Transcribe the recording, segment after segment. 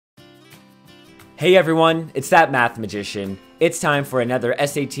Hey everyone, it's that math magician. It's time for another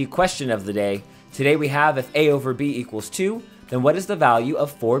SAT question of the day. Today we have if a over b equals 2, then what is the value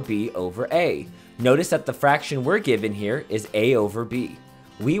of 4b over a? Notice that the fraction we're given here is a over b.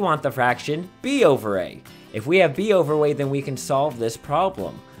 We want the fraction b over a. If we have b over a, then we can solve this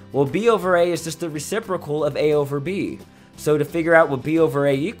problem. Well, b over a is just the reciprocal of a over b. So to figure out what b over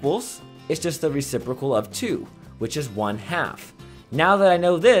a equals, it's just the reciprocal of 2, which is 1/2. Now that I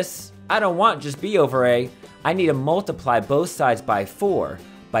know this, I don't want just b over a, I need to multiply both sides by 4.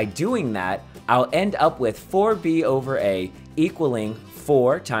 By doing that, I'll end up with 4b over a equaling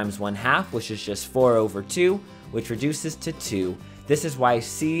 4 times 1/2, which is just 4 over 2, which reduces to 2. This is why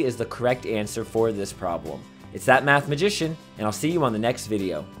C is the correct answer for this problem. It's that math magician, and I'll see you on the next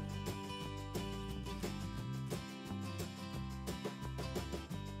video.